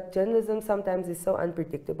tears, but journalism sometimes is so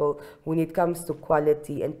unpredictable when it comes to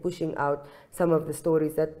quality and pushing out some of the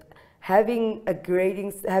stories that having a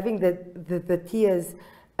grading, having the tiers,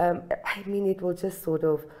 I mean, it will just sort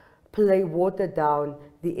of water down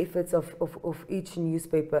the efforts of each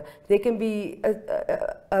newspaper. There can be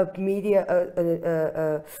a media,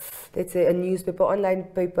 let's say a newspaper, online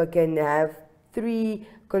paper can have 3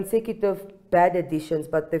 consecutive bad editions,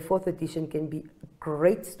 but the 4th edition can be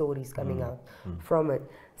great stories coming out from it.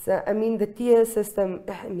 So, I mean, the tier system,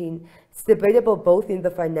 I mean, it's debatable both in the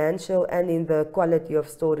financial and in the quality of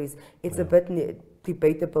stories. It's a bit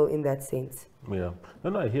debatable in that sense. Yeah.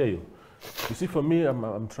 No, I hear you. You see, for me,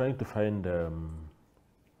 I'm trying to find a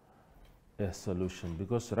solution,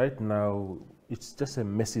 because right now it's just a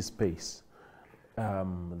messy space.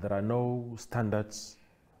 There are no standards,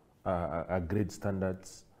 grade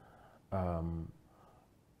standards,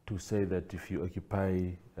 to say that if you occupy,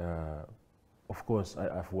 of course,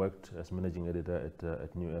 I've worked as managing editor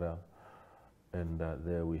at New Era, and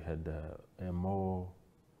there we had a more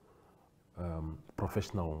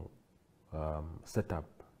professional setup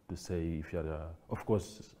to say if you're, of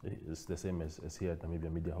course, it's the same as here at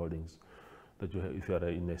Namibia Media Holdings, that if you're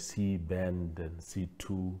in a C band and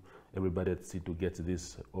C2, everybody at C2 gets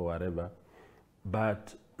this or whatever,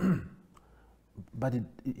 but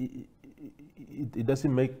it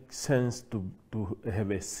doesn't make sense to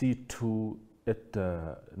have a C2 at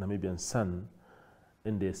Namibian Sun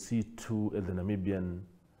and the C2 at the Namibian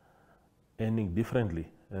earning differently.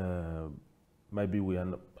 Maybe we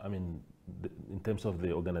are, I mean, in terms of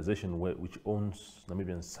the organization which owns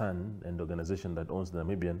Namibian Sun and the organization that owns the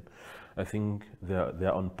Namibian, I think they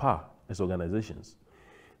are on par as organizations.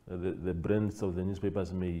 The brands of the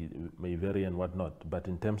newspapers may vary and whatnot, but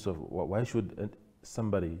in terms of why should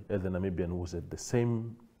somebody at the Namibian who's at the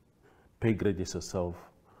same pay grade as yourself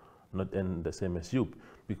not earn the same as you?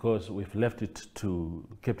 Because we've left it to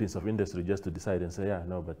captains of industry just to decide and say, yeah,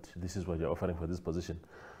 no, but this is what you're offering for this position.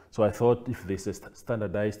 So I thought if there's a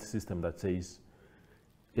standardized system that says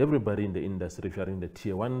everybody in the industry, if you're in the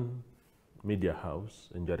tier 1 media house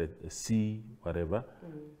and you're at a C, whatever,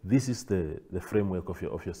 this is the framework of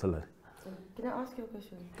your salary. Can I ask you a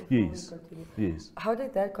question? Yes. Yes. How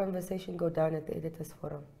did that conversation go down at the Editors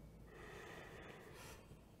Forum?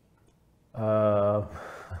 I'll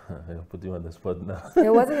put you on the spot now.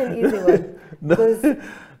 It wasn't an easy one, because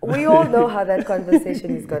we all know how that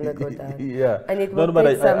conversation is going to go down. Yeah. And it will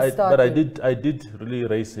take some starting. But I did really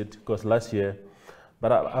raise it, because last year,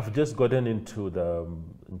 but I've just gotten into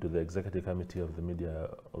the executive committee of the media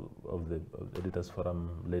of the Editors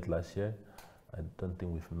Forum late last year. I don't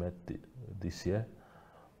think we've met this year,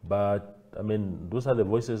 but I mean, those are the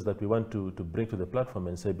voices that we want to bring to the platform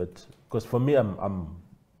and say, but because for me,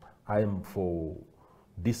 I am for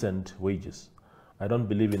decent wages. I don't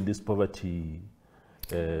believe in this poverty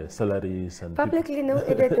salaries and publicly. No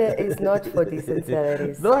editor is not for decent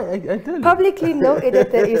salaries. No, I tell you. Publicly, no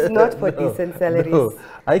editor is not for decent salaries. No,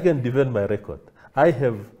 I can defend my record. I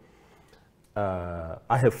have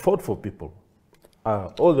I have fought for people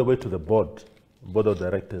all the way to the board of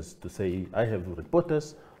directors to say, I have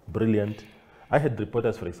reporters, brilliant. I had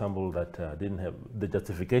reporters, for example, that didn't have the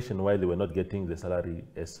justification why they were not getting the salary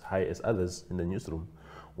as high as others in the newsroom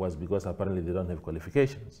was because apparently they don't have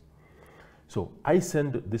qualifications. So I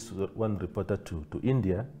sent this one reporter to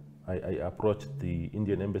India. I approached the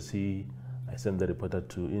Indian embassy. I sent the reporter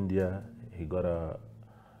to India. He got a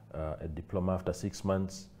diploma after 6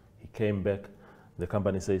 months. He came back. The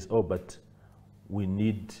company says, oh, but we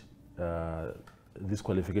need this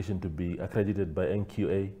qualification to be accredited by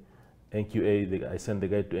NQA. I sent the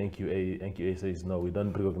guy to NQA. NQA says, no, we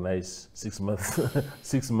don't recognize 6 month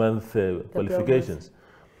qualifications.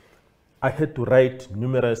 I had to write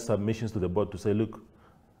numerous submissions to the board to say, look,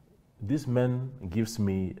 this man gives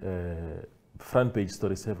me front page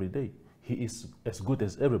stories every day. He is as good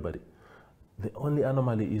as everybody. The only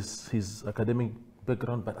anomaly is his academic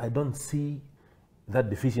background, but I don't see that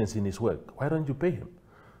deficiency in his work. Why don't you pay him?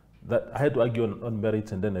 That I had to argue on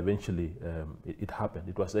merits, and then eventually it happened.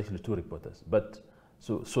 It was actually 2 reporters. But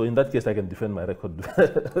so in that case, I can defend my record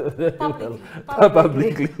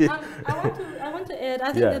publicly. I want to add,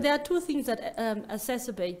 I think that there are 2 things that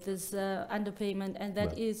exacerbate this underpayment, and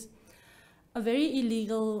that is a very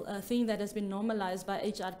illegal thing that has been normalized by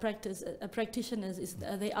HR practitioners is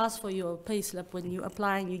they ask for your pay slip when you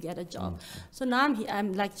apply and you get a job. So now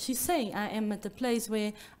I'm like she's saying, I am at the place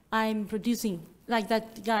where I'm producing, like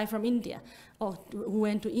that guy from India, or who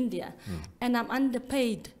went to India, and I'm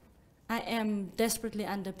underpaid. I am desperately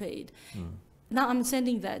underpaid. Now I'm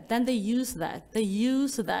sending that. Then they use that. They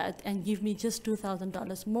use that and give me just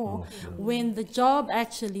 $2,000 more when the job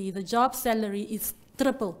salary is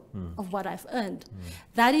triple of what I've earned.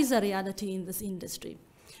 That is a reality in this industry.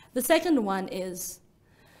 The second one is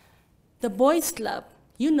the boys club.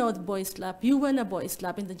 You know the boys club. You were in a boys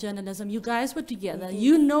club in the journalism. You guys were together.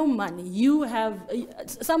 You know money. You have,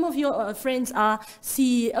 some of your friends are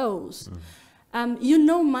CEOs. You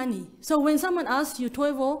know money. So when someone asks you,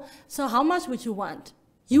 Toivo, so how much would you want?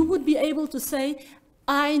 You would be able to say,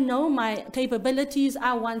 I know my capabilities.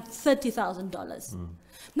 I want $30,000.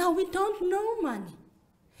 Now we don't know money.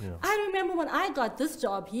 I remember when I got this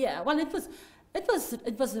job here. Well, it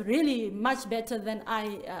was really much better than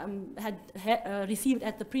I had received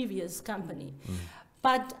at the previous company.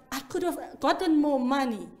 But I could have gotten more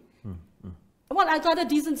money. Well, I got a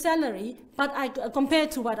decent salary, but compared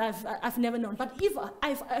to what I've never known. But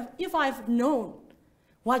if I've known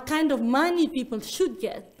what kind of money people should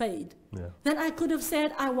get paid, then I could have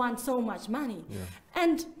said I want so much money.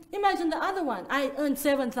 And imagine the other one. I earned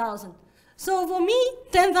 7,000. So for me,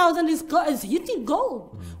 10,000 is hitting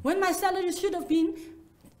gold, when my salary should have been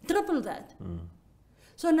triple that.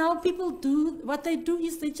 So now people do, what they do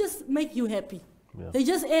is they just make you happy. They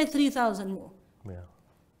just add 3,000 more.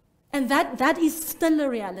 And that is still a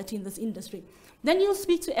reality in this industry. Then you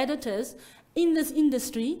speak to editors in this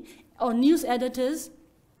industry, or news editors,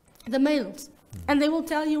 the males, and they will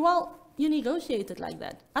tell you, well, you negotiated like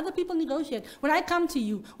that. Other people negotiate. When I come to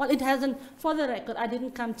you, well, it hasn't, for the record, I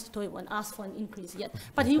didn't come to Toivo and ask for an increase yet.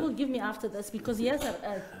 But he will give me after this because he has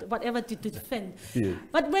whatever to defend.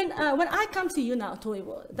 But when I come to you now,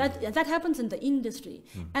 Toivo, that happens in the industry.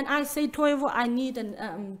 And I say, Toivo, I need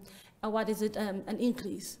an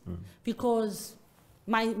increase because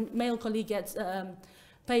my male colleague gets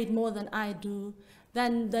paid more than I do.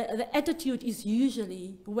 Then the attitude is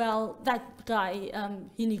usually, well, that guy,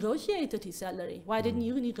 he negotiated his salary. Why didn't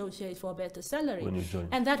you negotiate for a better salary?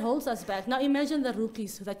 And that holds us back. Now imagine the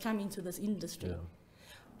rookies that come into this industry.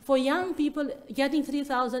 For young people, getting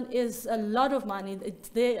 3,000 is a lot of money. It's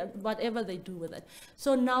whatever they do with it.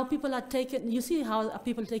 So now people are taking, you see how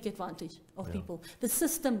people take advantage of people. The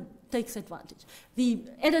system takes advantage. The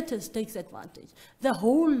editors takes advantage. The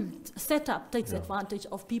whole setup takes advantage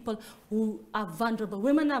of people who are vulnerable.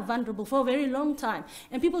 Women are vulnerable for a very long time.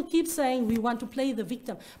 And people keep saying we want to play the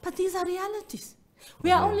victim. But these are realities. We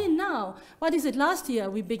are only now, what is it, last year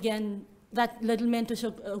we began that little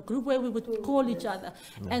mentorship group where we would call each other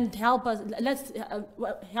and help us, let's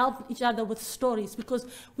help each other with stories, because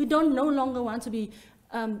we don't no longer want to be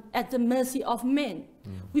at the mercy of men.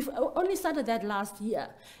 We've only started that last year.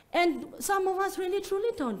 And some of us really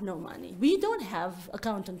truly don't know money. We don't have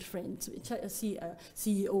accountant friends,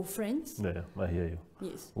 CEO friends. I hear you.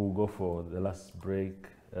 Yes. We'll go for the last break.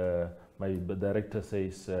 My director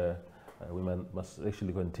says we must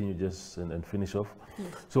actually continue just and finish off.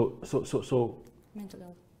 Yes. So mental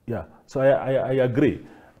health. Yeah, so I agree.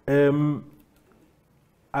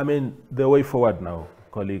 I mean, the way forward now,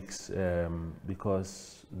 colleagues,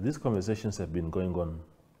 because these conversations have been going on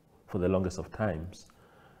for the longest of times,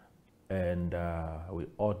 and we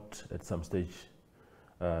ought at some stage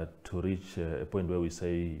to reach a point where we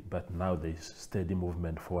say, but now there's steady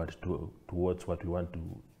movement forward towards what we want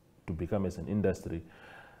to become as an industry.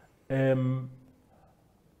 I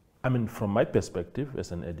mean, from my perspective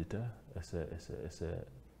as an editor, as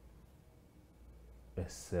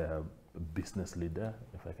a business leader,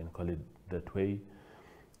 if I can call it that way,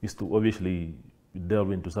 is to obviously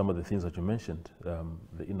delve into some of the things that you mentioned,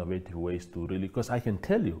 the innovative ways to really, because I can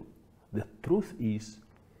tell you, the truth is,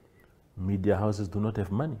 media houses do not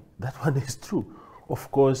have money. That one is true.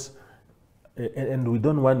 Of course, and we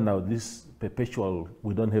don't want now this perpetual,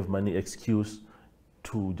 we don't have money excuse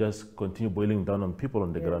to just continue boiling down on people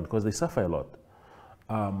on the ground, because they suffer a lot.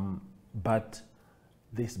 But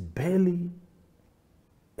there's barely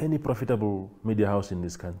any profitable media house in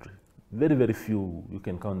this country. Very, very few. You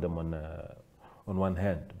can count them on one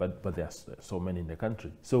hand, but there's so many in the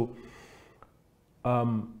country. So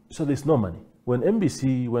there's no money. When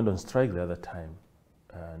NBC went on strike the other time,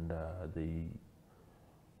 and the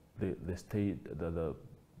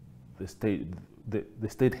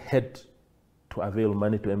state had to avail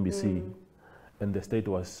money to NBC, and the state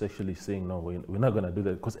was actually saying, no, we're not going to do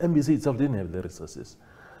that, because NBC itself didn't have the resources.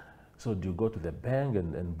 So do you go to the bank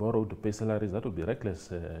and borrow to pay salaries? That would be reckless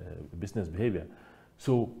business behavior.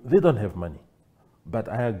 So they don't have money. But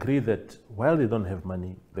I agree that while they don't have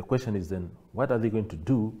money, the question is then, what are they going to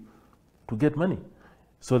do to get money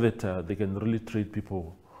so that they can really treat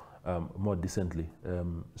people more decently?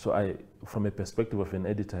 So from a perspective of an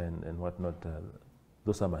editor and whatnot,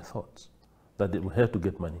 those are my thoughts, that they will have to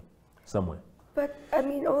get money somewhere. But I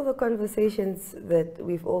mean, all the conversations that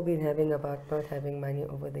we've all been having about not having money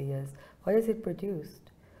over the years, what has it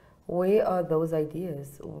produced? Where are those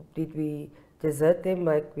ideas? Did we desert them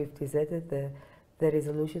like we've deserted the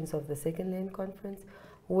resolutions of the Second Land Conference?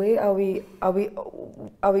 Where are we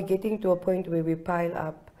getting to a point where we pile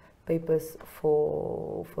up papers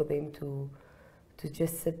for them to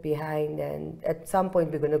just sit behind, and at some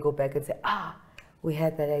point we're going to go back and say, we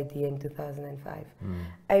had that idea in 2005.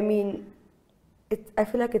 I mean, I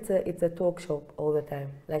feel like it's a talk shop all the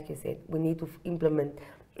time. Like you said, we need to implement.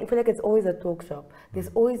 I feel like it's always a talk shop. There's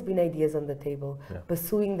always been ideas on the table.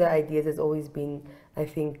 Pursuing the ideas has always been, I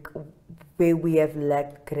think, where we have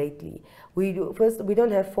lacked greatly. We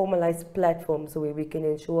don't have formalized platforms where we can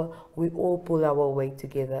ensure we all pull our weight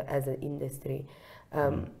together as an industry.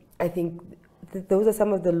 I think those are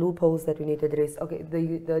some of the loopholes that we need to address. Okay,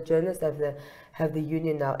 the journalists have the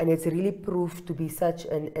union now, and it's really proved to be such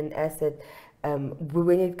an asset.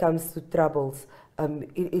 When it comes to troubles,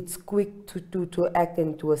 it's quick to act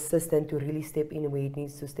and to assist and to really step in where it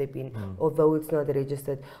needs to step in, although it's not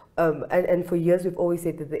registered. And for years we've always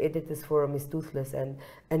said that the Editors Forum is toothless, and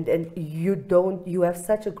you have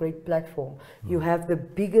such a great platform. You have the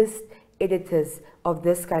biggest editors of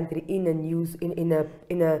this country in a news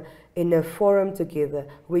in a forum together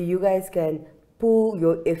where you guys can pool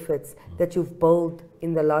your efforts that you've built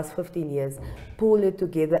in the last 15 years, pool it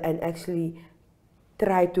together and actually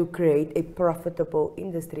try to create a profitable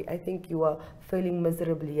industry. I think you are failing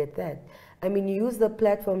miserably at that. I mean, use the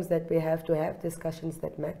platforms that we have to have discussions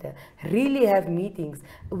that matter. Really have meetings.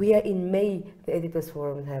 We are in May, the Editors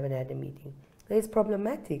Forum haven't had a meeting. That is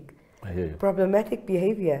problematic. I hear you. Problematic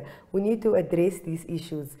behavior. We need to address these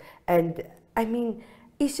issues. And I mean,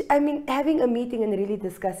 having a meeting and really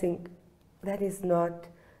discussing, that is not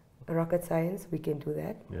rocket science. We can do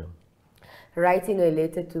that. Yeah. Writing a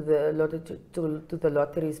letter to the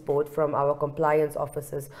lotteries board from our compliance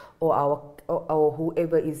officers or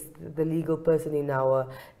whoever is the legal person in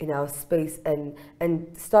our space,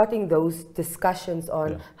 and starting those discussions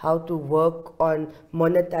on how to work on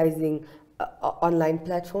monetizing online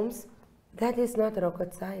platforms. That is not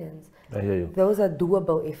rocket science. I hear you. Those are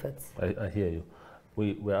doable efforts. I hear you.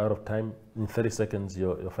 We're out of time. In 30 seconds,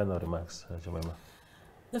 your final remarks, Jemima.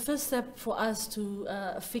 The first step for us to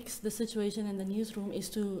fix the situation in the newsroom is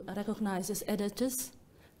to recognize as editors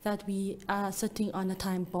that we are sitting on a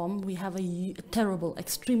time bomb. We have a terrible,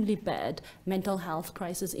 extremely bad mental health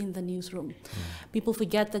crisis in the newsroom. People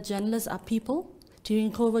forget that journalists are people.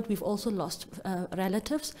 During COVID, we've also lost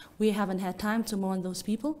relatives. We haven't had time to mourn those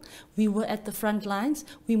people. We were at the front lines.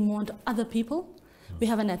 We mourned other people. We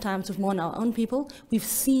haven't had time to mourn our own people. We've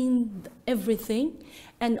seen everything.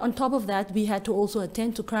 And on top of that, we had to also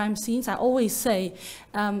attend to crime scenes. I always say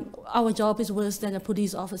our job is worse than a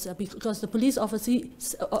police officer, because the police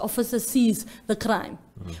officer sees the crime.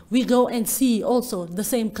 We go and see also the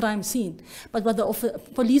same crime scene. But what the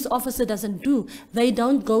police officer doesn't do, they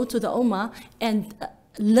don't go to the Oma and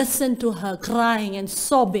listen to her crying and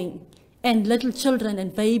sobbing and little children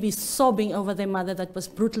and babies sobbing over their mother that was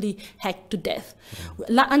brutally hacked to death.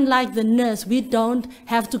 Unlike the nurse, we don't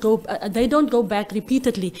have to go, they don't go back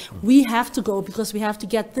repeatedly. We have to go because we have to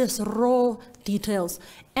get this raw details.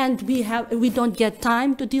 And we don't get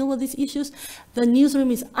time to deal with these issues. The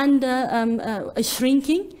newsroom is under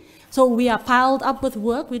shrinking. So we are piled up with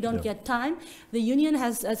work, we don't get time. The union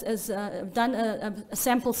has done a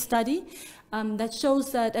sample study that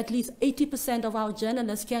shows that at least 80% of our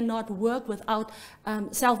journalists cannot work without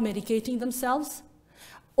self-medicating themselves.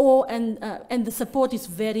 And the support is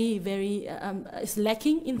very, very is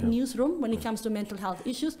lacking in the newsroom when it comes to mental health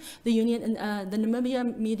issues. The union, the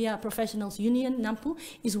Namibia Media Professionals Union, NAMPU,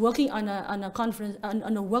 is working on a conference,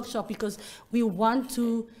 on a workshop, because we want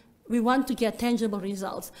to get tangible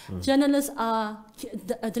results. Journalists are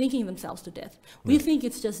drinking themselves to death. We think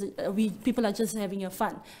it's just, people are just having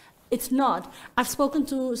fun. It's not. I've spoken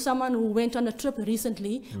to someone who went on a trip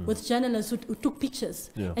recently with journalists who took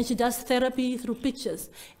pictures, and she does therapy through pictures.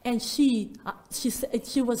 And she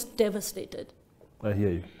was devastated. I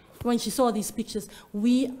hear you. When she saw these pictures,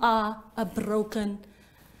 we are a broken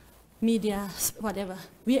media, whatever.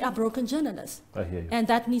 We are broken journalists. I hear you. And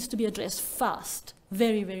that needs to be addressed fast,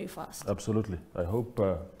 very, very fast. Absolutely. I hope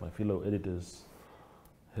my fellow editors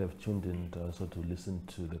have tuned in to also to listen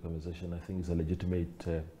to the conversation. I think it's a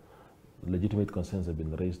legitimate concerns have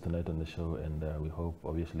been raised tonight on the show, and we hope,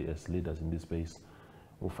 obviously, as leaders in this space,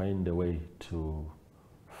 we'll find a way to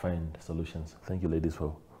find solutions. Thank you, ladies,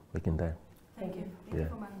 for making time. Thank you. Thank you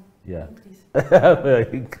for my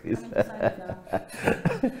increase.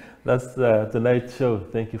 That's tonight's show.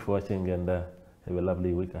 Thank you for watching, and have a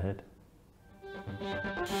lovely week ahead.